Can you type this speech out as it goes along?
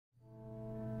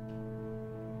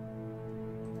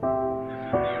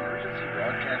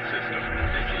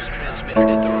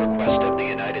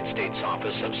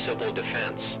Office of Civil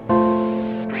Defense.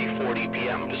 3:40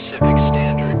 p.m. Pacific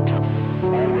Standard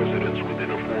Time. All residents within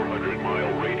a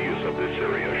 400-mile radius of this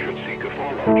area should seek a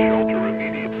fallout shelter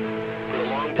immediately.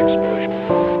 Prolonged exposure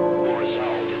will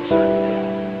result in certain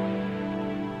death.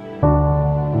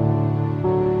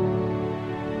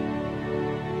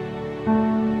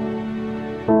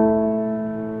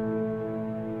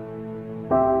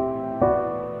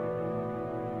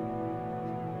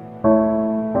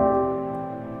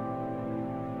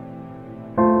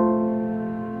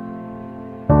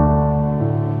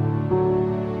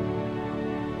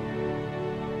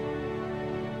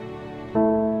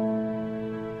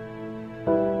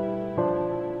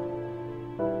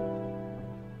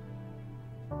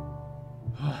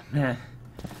 Man,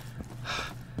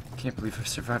 can't believe I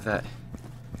survived that.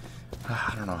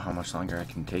 I don't know how much longer I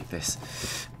can take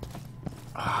this.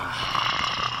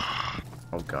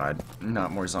 Oh god,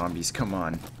 not more zombies, come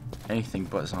on. Anything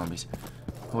but zombies.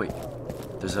 Oh wait,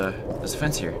 there's a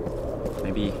fence here.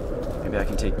 Maybe I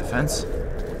can take the fence?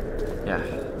 Yeah,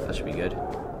 that should be good.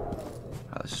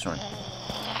 Let's just run.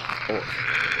 Oh,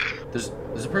 there's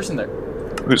a person there.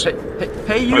 Who's?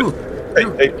 Hey, you!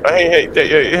 Hey,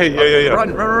 yeah.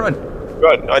 Run! Run!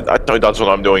 I thought that's what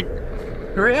I'm doing.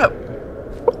 Hurry up!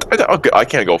 I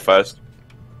can't go fast.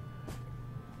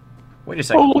 Wait a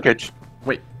second. Oh, look at you.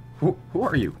 Wait, who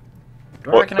are you? Do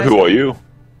I What? recognize Who you? are you?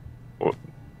 What?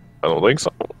 I don't think so.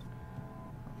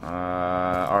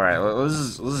 Alright,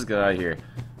 let's just get out of here.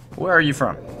 Where are you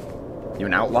from? You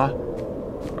an outlaw?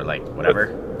 Or like,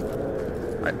 whatever?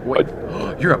 Alright, wait.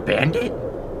 You're a bandit?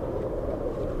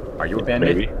 Are you a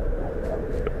bandit? Maybe.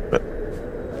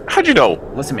 How'd you know?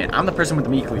 Listen, man, I'm the person with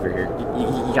the meat cleaver here.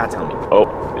 You gotta tell me. Oh.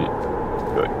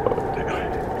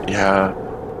 Yeah.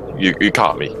 You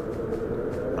caught me.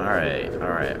 Alright.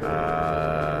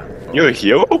 You're a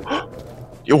hero?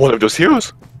 You're one of those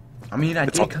heroes? I mean, I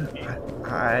It's did on- come...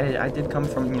 I did come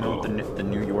from, you know, the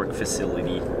New York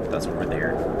facility. That's over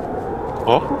there.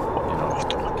 Oh? You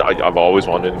know. I've always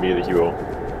wanted to be the hero.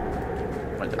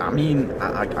 But, I mean,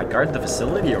 I guard the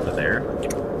facility over there.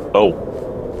 Oh.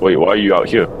 Wait, why are you out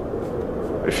here?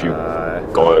 If you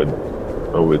go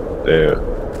over there.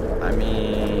 I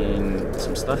mean,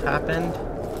 some stuff happened.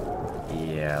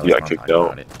 Yeah, let's You got not kicked talk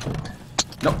out. about it.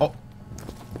 No, oh.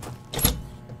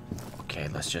 Okay,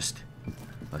 let's just,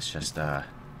 is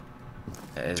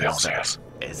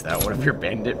that one of your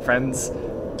bandit friends?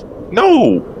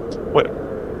 No! What?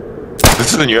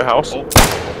 This isn't your house? Oh.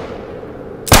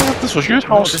 Oh, this was your No,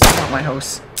 house? this is not my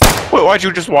house. Wait, why'd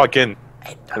you just walk in?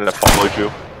 And I followed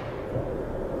you.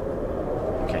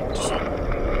 Okay,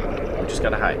 we just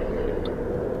gotta hide.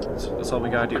 That's all we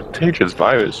gotta do. Contagious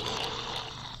virus.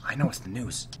 I know it's the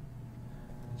news.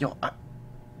 Yo, I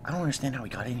don't understand how we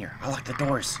got in here. I locked the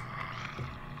doors.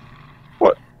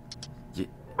 What? Yeah.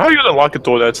 How are you gonna lock a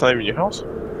door that's not even your house? I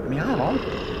mean, I don't know.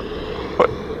 What?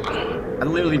 I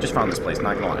literally just found this place,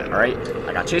 not gonna lie, alright?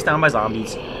 I got chased down by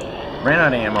zombies, ran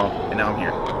out of ammo, and now I'm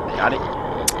here. Got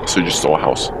it? So you just stole a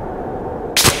house.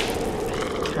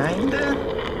 Kinda?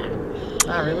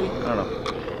 Not really. I don't know.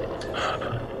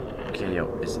 Okay, yo,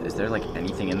 is there like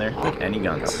anything in there? Like any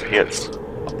guns? Yes.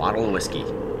 A bottle of whiskey.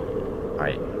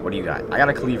 Alright, what do you got? I got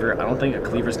a cleaver. I don't think a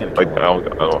cleaver's gonna I kill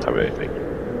him. don't have anything.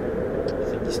 I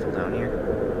think he's still down here.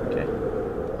 Okay.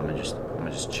 I'm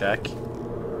gonna just check.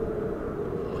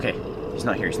 Okay, he's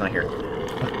not here,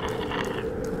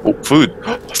 Oh, food!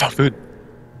 I found food!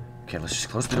 Okay, let's just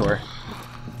close the door.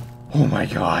 Oh my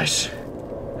gosh.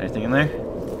 Anything in there?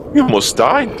 You almost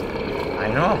died! I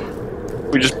know.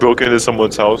 We just broke into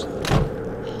someone's house.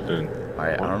 And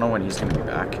Alright, I don't know when he's gonna be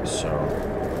back, so...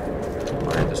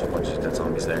 Alright, there's a whole bunch of dead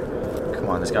zombies there. Come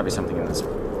on, there's gotta be something in this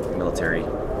military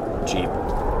jeep.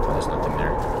 Oh, there's nothing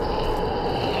there.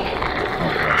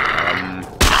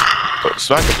 oh,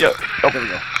 smack it, yeah. Oh, there we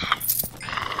go.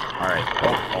 Alright,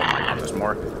 oh my god, there's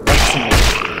more.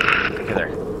 Okay, there.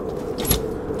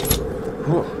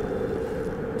 Whew.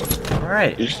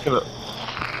 Alright. You're just gonna...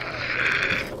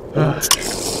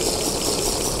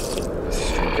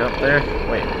 Streak up there.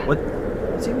 Wait,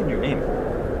 what's even your name?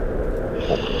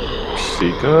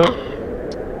 Sika?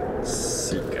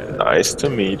 Sika. Nice to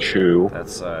meet you.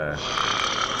 That's a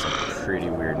pretty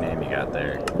weird name you got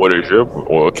there. What is your...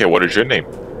 Well, okay, what is your name?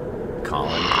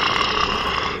 Colin.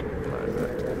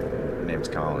 My name's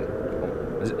Colin.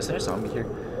 Oh, is there a zombie here?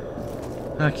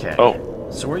 Okay. Oh.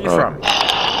 So where are you from?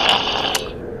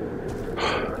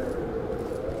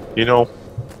 You know,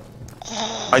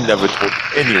 I never told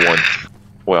anyone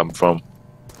where I'm from.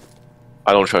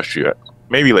 I don't trust you yet.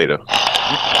 Maybe later.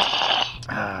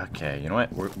 Okay, you know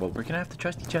what? We're gonna have to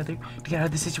trust each other to get out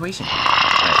of this situation.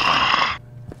 Alright, fine.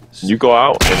 You go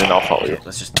out, and then I'll follow you.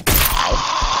 Let's just.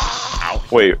 Ow.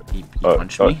 Wait. He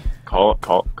punched me.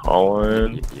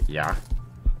 Colin. Yeah.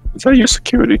 Is that your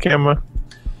security camera?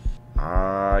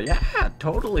 Yeah,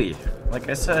 totally. Like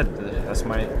I said, that's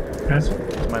my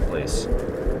place.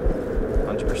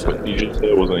 100%. You just said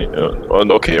it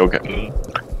wasn't. Okay.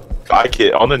 Guy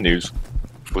kid on the news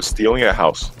was stealing a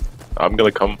house. I'm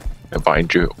gonna come and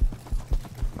find you.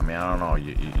 I mean, I don't know.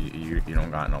 You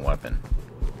don't got no weapon.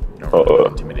 You don't really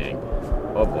look intimidating.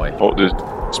 Oh boy. Oh, there's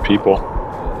people.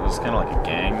 There's kind of like a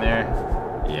gang there.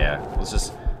 Yeah. This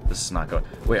is not good.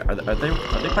 Wait, are they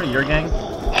part of your gang?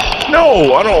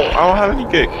 No, I don't have any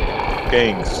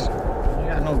gangs. You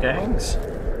got no gangs?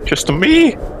 Just to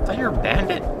me. I thought you were a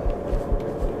bandit.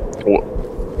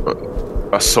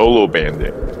 A solo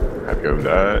bandit. Have you heard of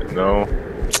that? No.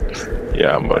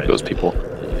 Yeah, I'm one of those people.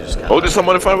 Oh, there's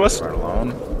someone in front of us. Right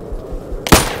alone.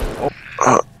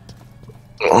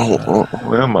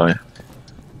 Where am I?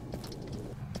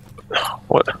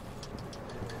 What?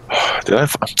 Did I?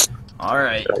 All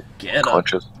right, get up.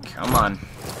 Conscious. Come on,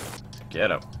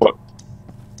 get up. What?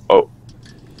 Oh.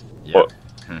 Yep. What?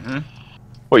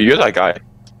 Wait, you're that guy.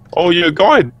 Oh, you're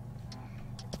gone.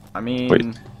 I mean,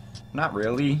 wait. Not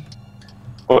really.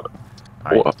 What?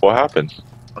 Right. What happened?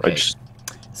 Okay.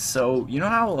 So you know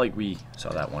how like we saw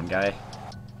that one guy?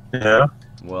 Yeah.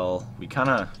 Well, we kind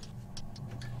of.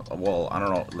 Well, I don't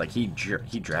know. Like he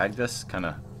dragged us kind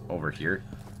of over here.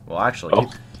 Well, actually,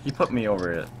 he put me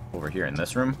over here in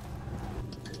this room.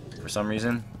 For some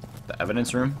reason, the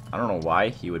evidence room. I don't know why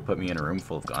he would put me in a room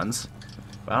full of guns.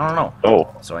 But I don't know.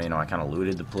 Oh. So I kind of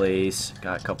looted the place.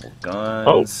 Got a couple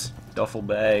guns, duffel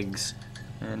bags,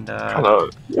 and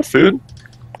your food.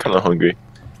 Kind of hungry.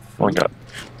 Oh, I got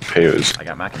potatoes. I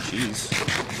got mac and cheese.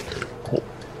 Oh.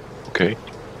 Okay.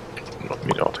 I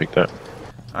mean, I'll take that.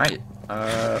 All right.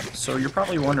 So you're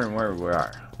probably wondering where we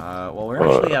are. Well, we're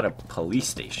actually at a police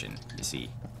station, you see.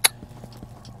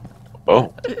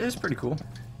 Oh. It's pretty cool.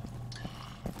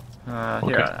 Okay.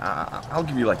 Here, I'll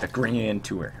give you like the grand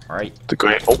tour, all right? The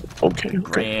grand. Oh, okay.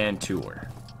 Grand tour,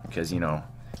 because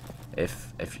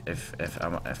if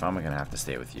I'm gonna have to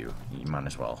stay with you, you might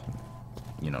as well,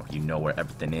 you know where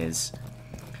everything is.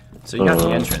 So you got the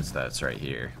entrance that's right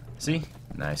here. See,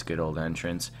 nice, good old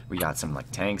entrance. We got some like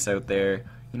tanks out there.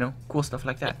 Cool stuff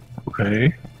like that.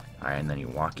 Okay. Alright, and then you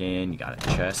walk in, you got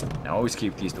a chest. Now always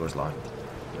keep these doors locked.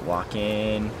 You walk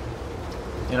in,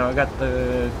 I got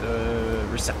the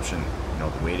reception,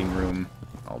 the waiting room,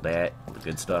 all that, all the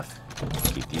good stuff.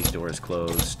 Keep these doors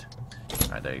closed.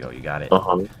 Alright, there you go, you got it.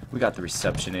 We got the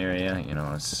reception area,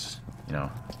 it's,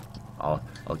 all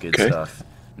good stuff.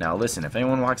 Now listen, if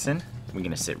anyone walks in, we're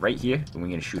gonna sit right here, and we're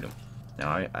gonna shoot them. Now,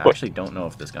 I actually don't know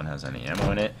if this gun has any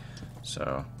ammo in it,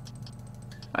 so...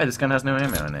 Alright, this gun has no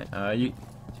ammo in it.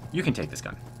 You can take this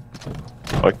gun.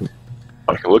 I can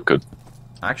look good.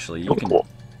 Actually, you can...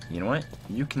 You know what?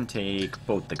 You can take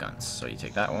both the guns. So you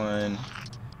take that one,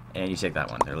 and you take that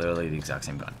one. They're literally the exact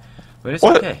same gun. But it's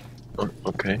okay.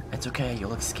 Okay. It's okay. You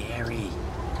look scary.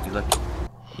 You look...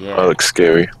 Yeah. I look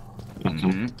scary.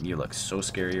 You look so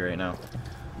scary right now.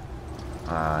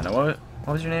 Now what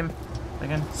was your name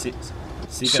again? Seek.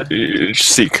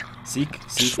 Seek?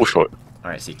 So short.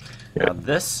 Alright, Seek. Yeah. Now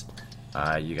this,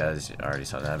 you guys already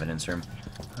saw the evidence room.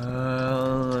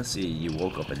 Let's see, you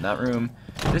woke up in that room.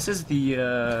 This is the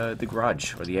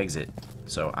garage, or the exit.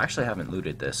 So, I actually haven't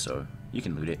looted this, so you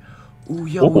can loot it. Ooh,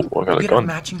 yo, we got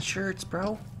matching shirts,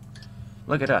 bro.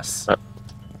 Look at us.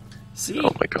 See?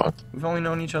 Oh my god. We've only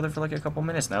known each other for like a couple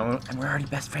minutes now, and we're already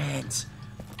best friends.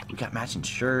 We got matching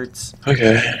shirts.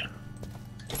 Okay.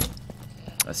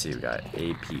 Let's see, we got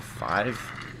AP5.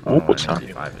 Oh, what's that?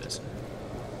 AP5 is.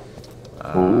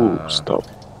 Ooh, stuff.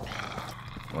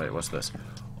 Wait, what's this?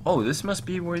 Oh, this must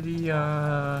be where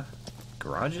the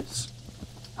garage is?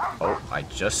 Oh, I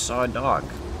just saw a dog.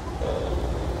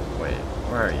 Wait,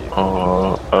 where are you?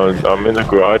 I'm in the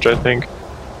garage, I think.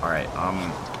 Alright,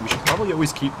 we should probably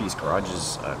always keep these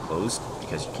garages closed,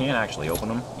 because you can't actually open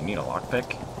them. You need a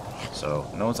lockpick. So,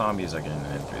 no zombies are getting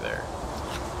in through there.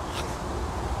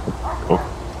 Oh.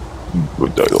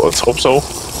 Let's hope so.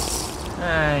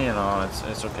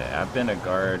 It's okay. I've been a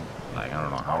guard, like, I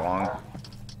don't know how long.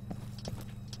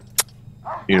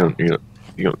 You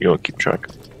don't keep track.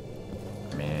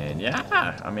 I mean, yeah.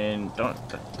 I mean,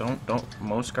 don't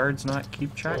most guards not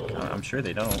keep track? I'm sure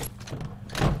they don't.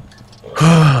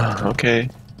 Okay.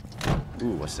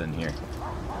 Ooh, what's in here?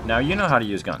 Now, you know how to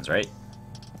use guns, right?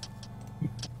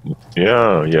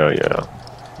 Yeah.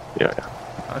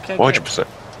 Okay, 100%.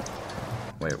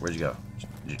 Wait, where'd you go?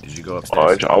 Did you go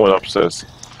upstairs? I went upstairs.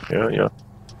 Yeah. You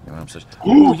went upstairs.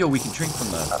 Ooh, yo, we can drink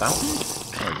from the fountain?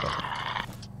 There we go.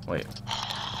 Wait.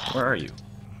 Where are you?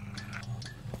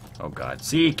 Oh god.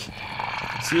 Seek!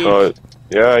 Seek!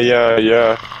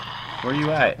 Yeah. Where are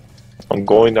you at? I'm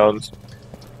going down.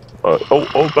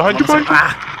 Behind you, behind you.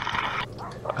 Ah!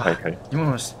 Okay. You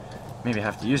almost maybe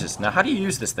have to use this. Now, how do you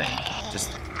use this thing?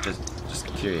 Just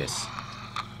curious.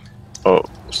 Oh,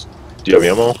 do you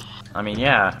have ammo? I mean,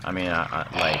 yeah. I mean,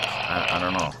 I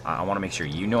don't know. I want to make sure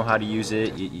you know how to use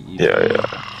it. Yeah.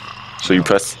 So you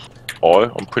press R,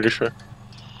 I'm pretty sure,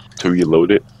 to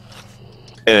reload it,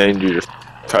 and you just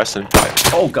press and fire.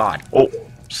 Oh god. Oh,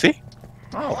 see?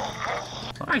 Oh.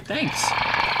 All right. Thanks.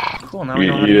 Cool. Now You we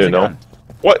know how to didn't use a know? gun.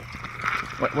 What?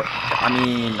 What? I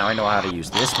mean, now I know how to use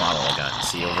this model of gun.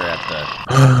 See, over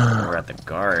at the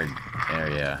guard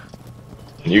area.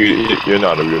 You're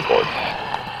not a real guard.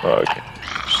 Oh, okay.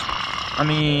 I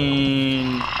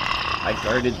mean, I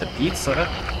guarded the pizza.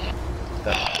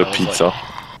 The pizza.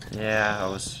 Yeah, I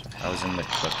was in the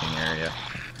cooking area.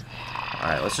 All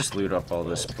right, let's just loot up all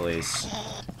this place.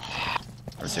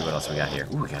 Let's see what else we got here.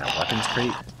 Ooh, we got a weapons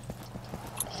crate.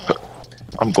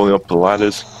 I'm going up the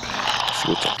ladders. See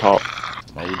what's up top.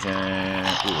 Mojan.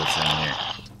 Ooh, what's in here?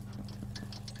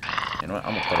 You know what?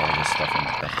 I'm gonna put all this stuff in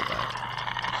my duffel bag.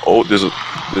 Oh, there's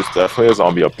definitely a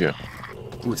zombie up here.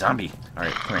 Ooh, zombie. All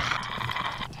right, come here.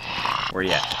 Where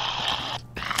you at?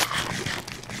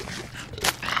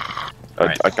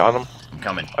 I got him. I'm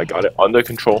coming. I got it under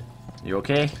control. You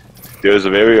okay? There's a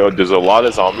lot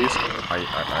of zombies. Are you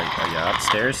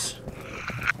upstairs?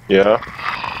 Yeah.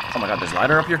 Oh my god, there's a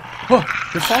ladder up here. Oh,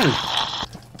 they're falling.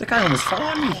 The guy almost fell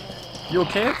on me. You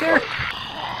okay up there?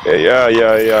 Yeah.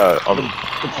 The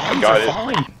bodies got are it.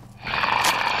 falling.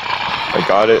 I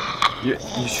got it.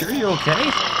 You sure you're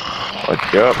okay?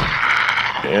 Yep.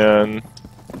 And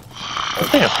oh,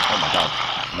 damn. Oh my god.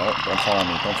 No, don't follow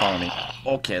me. Don't follow me.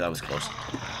 Okay, that was close.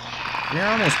 You're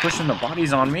almost pushing the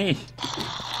bodies on me.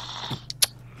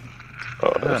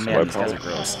 Oh That's man, my these guys are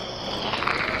problem. gross.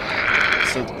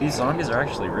 So these zombies are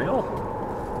actually real?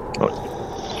 What?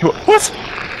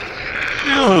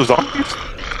 You know those zombies?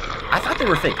 I thought they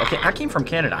were fake. Okay, I came from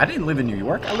Canada. I didn't live in New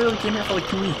York. I literally came here for like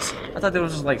 2 weeks. I thought there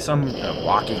was just like some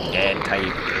Walking Dead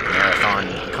type marathon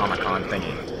Comic-Con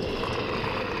thingy.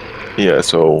 Yeah,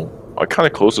 so I kind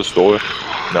of closed the store.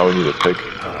 Now we need a pig.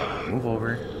 Move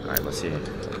over. Alright, let's see.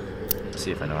 Let's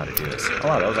see if I know how to do this. Oh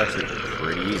wow, that was actually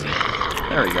pretty easy.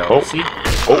 There we go. Oh. See?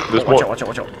 Oh, there's more. Watch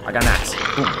out. I got an axe.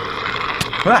 Boom.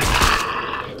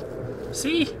 Ah!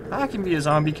 See? I can be a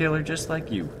zombie killer just like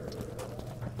you.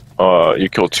 You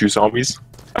killed 2 zombies?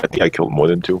 I think I killed more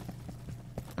than 2.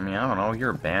 I mean, I don't know.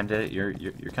 You're a bandit. You're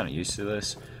kind of used to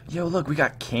this. Yo, look, we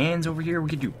got cans over here. We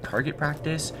could do target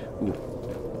practice. Ooh,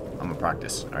 I'm gonna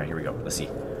practice. All right, here we go. Let's see.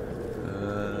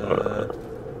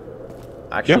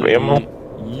 Actually, you have ammo?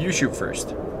 You shoot first.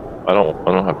 I don't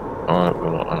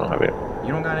have it.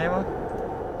 You don't got ammo?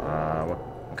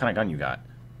 What kind of gun you got?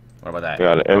 What about that? I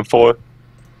got an M4.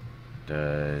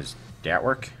 Does that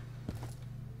work?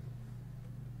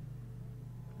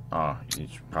 Oh, you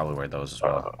should probably wear those as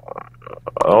well.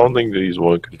 I don't think these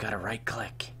work. You gotta right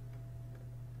click.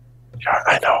 Yeah,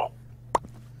 I know.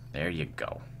 There you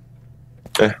go.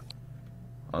 Eh.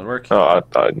 Will it work?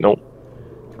 No.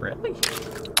 Really?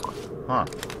 Huh.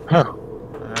 Huh.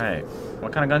 Alright.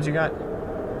 What kind of guns you got?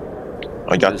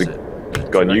 I got the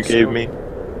gun you gave me.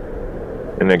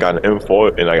 And I got an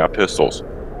M4 and I got pistols.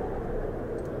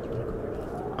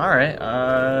 Alright,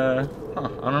 I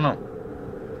don't know.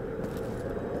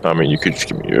 I mean, you could just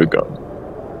give me your gun.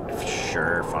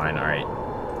 Sure, fine, alright.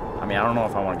 I mean, I don't know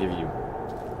if I want to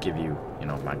give you, you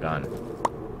know, my gun.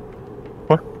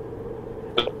 What?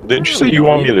 Didn't you say you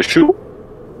want me to shoot?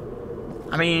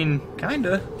 I mean,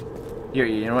 kinda. Here,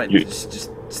 you know what?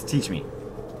 Just teach me.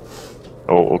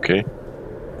 Oh, okay.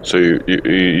 So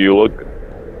you look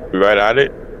right at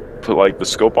it, put like the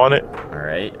scope on it,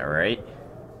 Alright.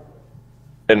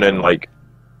 and then like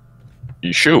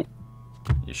you shoot.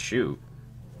 You shoot.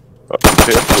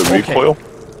 Prepare for the recoil.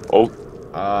 Oh.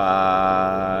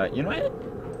 You know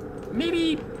what?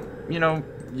 Maybe, you know,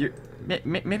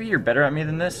 maybe you're better at me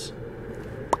than this.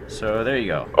 So there you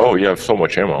go. Oh, you have so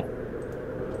much ammo.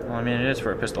 Well, I mean, it is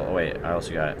for a pistol. Oh wait, I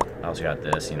also got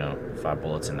this. You know, 5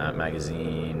 bullets in that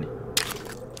magazine.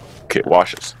 Okay,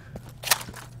 watch this.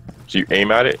 So you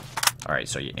aim at it. All right,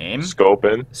 so you aim. Scope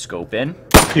in. Scope in.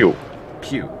 Pew.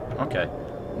 Pew. Okay.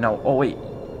 No. Oh wait.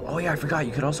 Oh yeah, I forgot.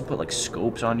 You could also put like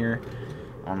scopes on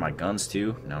my guns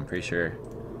too. No, I'm pretty sure.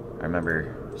 I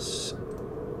remember.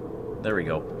 There we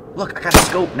go. Look, I got a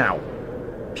scope now.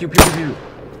 Pew pew pew pew.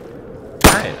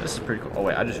 All right, this is pretty cool. Oh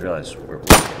wait, I just realized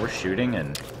we're shooting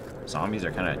and zombies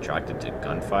are kind of attracted to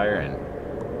gunfire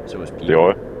and so is people. They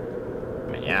are.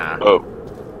 I mean, yeah. Oh.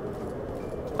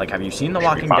 Like, have you seen The Should be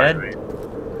Walking fine, Dead? right?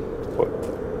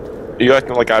 What? You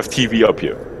acting like I have TV up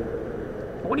here.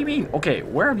 What do you mean? Okay,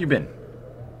 where have you been?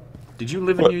 Did you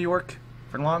live in What? New York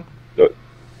for long?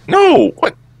 No!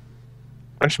 What?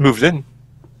 I just moved in.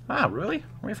 Ah, really?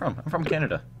 Where are you from? I'm from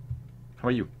Canada. How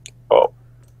are you? Oh.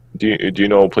 Do you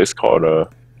know a place called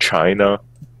China?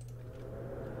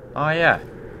 Oh, yeah.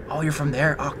 Oh, you're from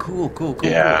there? Oh, cool, cool, cool,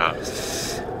 Yeah. cool.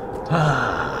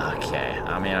 Okay.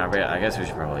 I mean, I guess we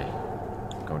should probably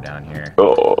go down here.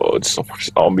 Oh, it's so much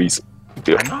zombies.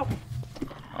 I know.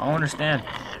 I don't understand.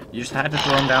 You just had to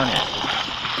throw them down here.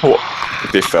 Oh,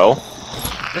 they fell?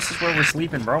 This is where we're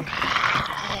sleeping, bro.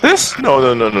 This? No.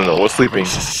 We're sleeping.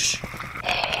 Shh.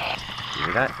 You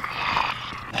hear that?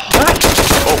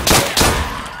 Oh.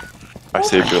 I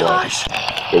saved your life.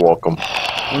 You're welcome.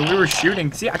 When we were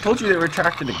shooting, see, I told you they were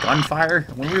attracted to gunfire.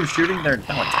 When we were shooting, they're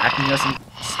now attacking us and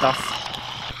stuff.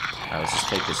 Alright, let's just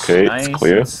take this Okay, nice it's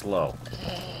clear. and slow.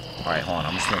 Alright, hold on.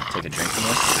 I'm just gonna take a drink from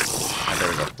this. Alright, there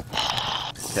we go.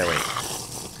 Okay, wait.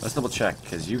 Let's double check,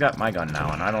 because you got my gun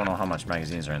now, and I don't know how much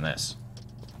magazines are in this.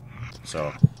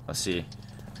 So, let's see.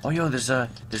 Oh, yo, there's a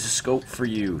scope for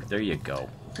you. There you go.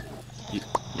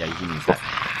 Yeah, you can use that.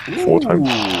 4 times.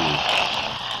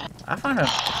 I found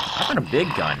a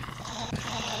big gun.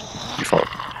 You found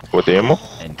with the ammo?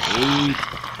 An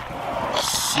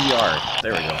ACR.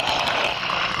 There we go.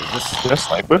 Is this? Yeah,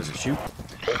 sniper. Does it shoot?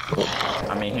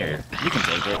 I mean, here, you can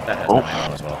take it. That has Oh. no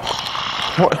ammo as well.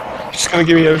 What? You're just gonna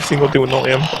give me every single thing with no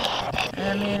ammo?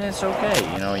 I mean, it's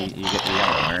okay. You know, you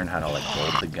gotta learn how to like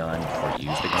hold the gun before you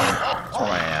use the gun.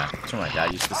 That's what my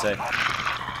dad used to say.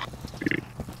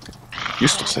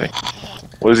 Used to say.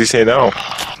 What does he say now?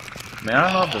 I mean, I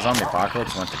don't know if the zombie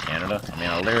apocalypse went to Canada. I mean,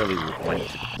 I literally went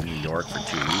to New York for 2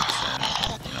 weeks,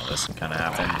 and you know, this kind of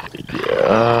happened.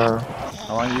 Yeah.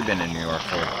 How long have you been in New York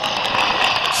for?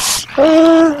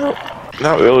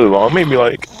 Not really long. Maybe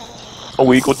like a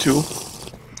week or 2.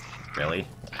 Really?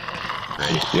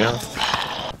 Great. Yeah.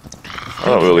 I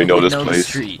don't really know this The place.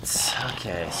 streets.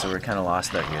 Okay, so we're kind of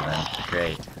lost out here then.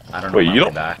 Great. I don't know Wait, my you way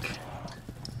don't- back.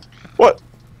 What?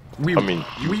 We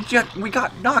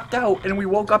got knocked out and we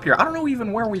woke up here. I don't know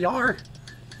even where we are.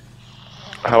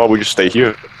 How about we just stay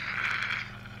here?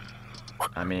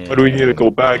 I mean, Why do we need to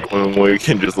go back when we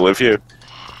can just live here?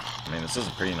 I mean, this is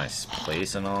a pretty nice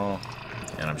place and all,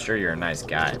 and I'm sure you're a nice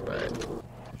guy, but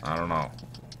I don't know.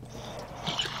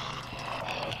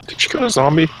 Did you kill a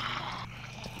zombie?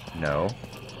 No,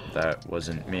 that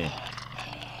wasn't me.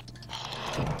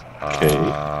 Okay.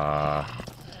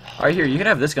 Alright, here, you can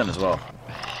have this gun as well.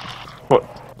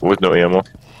 What? With no ammo?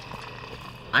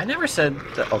 I never said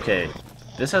that. Okay,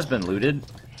 this has been looted.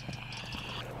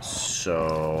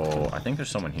 So, I think there's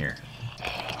someone here.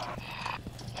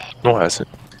 No, it hasn't.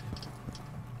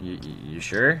 You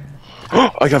sure?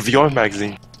 I got VR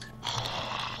magazine.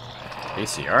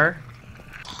 ACR?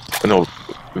 No,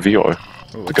 VR.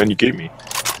 Ooh, The gun you gave me.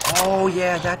 oh,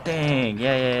 yeah, that thing.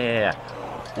 Yeah.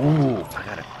 Ooh, I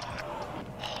got it.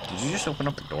 Did you just open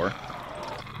up a door?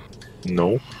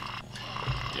 No.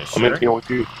 Yes, I'm in here with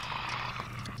you.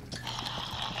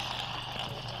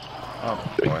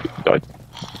 Oh, boy. Died.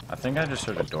 I think I just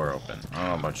heard a door open. I don't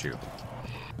know about you.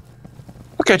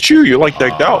 Look at you, you're like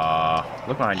decked out.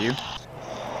 Look behind you.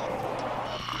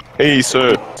 Hey,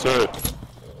 sir.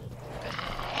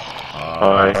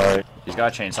 Hi. He's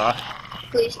got a chainsaw.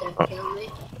 Please don't kill me.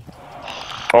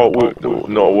 Oh,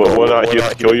 we're not here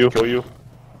to kill you.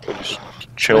 We're just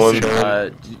chilling.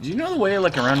 Listen, do you know the way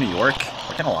like around New York?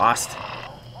 We're kind of lost.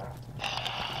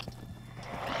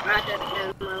 I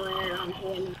don't know my way around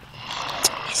here.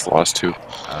 He's lost too.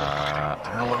 I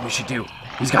don't know what we should do.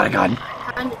 He's got a gun.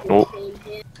 Kind of Oh. insane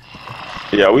here.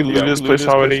 Yeah, we leave this place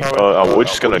already. We're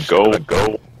just gonna go.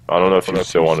 I don't know if you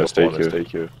still want to stay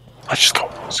here. Let's just go.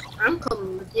 I'm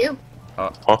coming with you.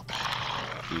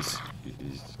 He's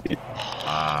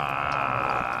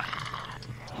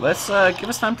let's give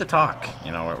us time to talk.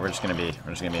 You know, we're just gonna be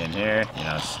in here. You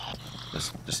know,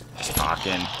 just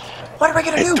talking. What are we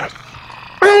gonna do?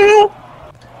 I don't know.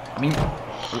 I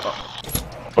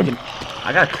mean,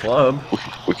 I got a club.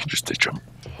 We can just ditch him.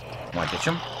 Want to ditch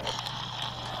him?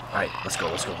 All right, let's go.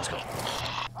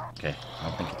 Okay, I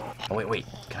don't think. Oh wait.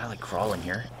 Can I like crawl in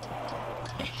here?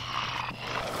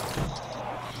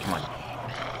 Come on.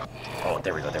 Oh,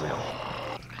 there we go.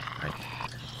 Alright.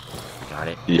 Got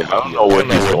it. Yeah, I don't know where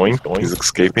he's going. He's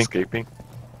escaping.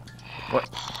 What?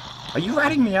 Are you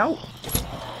ratting me out?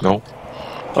 No.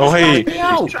 Oh, hey. Me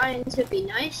out! Trying to be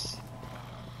nice.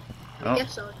 I Oh.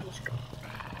 guess I'll just go.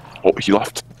 Oh, he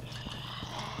left.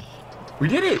 We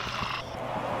did it!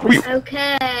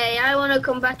 Okay, I want to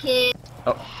come back in.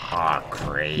 Oh, ah,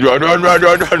 great. Run, run, run,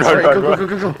 run, run, run, Alright, run, go, run. go,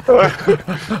 go, go, go.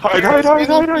 Hide, There's hide, hide, many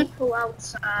hide, hide. people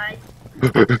outside.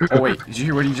 Oh wait, did you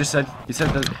hear what he just said? He said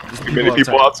that there's Too people many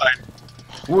people outside.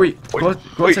 outside. Wait, Wait, go wait,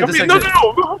 outside come this here. exit.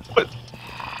 No, no, no. What?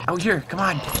 Out here, come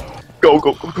on. Go,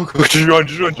 go, go, go, go. Just run,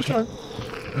 just run, just run.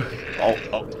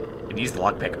 Oh, it needs the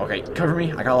lockpick. Okay, cover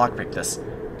me. I gotta lockpick this.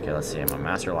 Okay, let's see. I'm a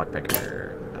master lockpicker.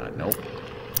 Nope.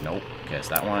 Nope. Okay, it's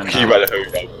that one. You better hurry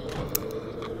up.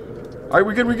 Alright,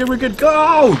 we're good, we're good, we're good.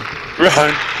 Go!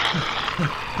 Run.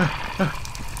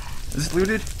 Is this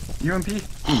looted? UMP?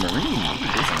 Ooh, Marine. Ooh,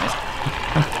 those are nice.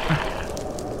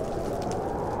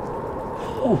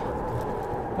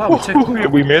 Oh. Wow,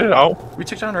 We made it out. we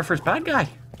took down our first bad guy.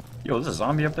 Yo, there's a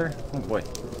zombie up there. Oh boy.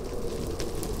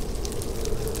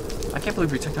 I can't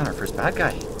believe we took down our first bad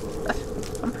guy.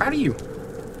 I'm proud of you.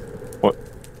 What?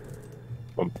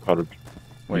 I'm proud of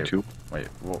you. Me too. Wait,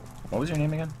 what was your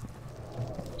name again?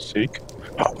 Seek.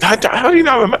 How do you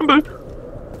not remember?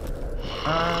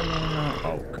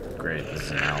 Oh, great. This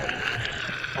is an alley.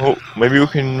 Oh, maybe we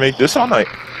can make this all night.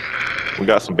 We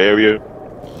got some barrier. You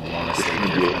want to stay here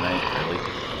for the night,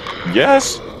 really?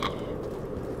 Yes.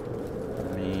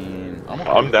 I mean,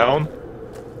 I'm down.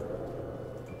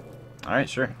 Alright,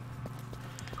 sure.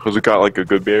 Cause we got like a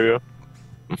good barrier.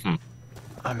 Mhm.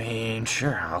 I mean,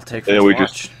 sure. I'll take And first we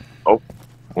watch. just. Oh.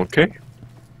 Okay.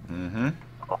 Mm-hmm.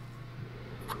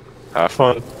 Have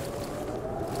fun.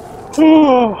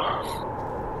 Oh.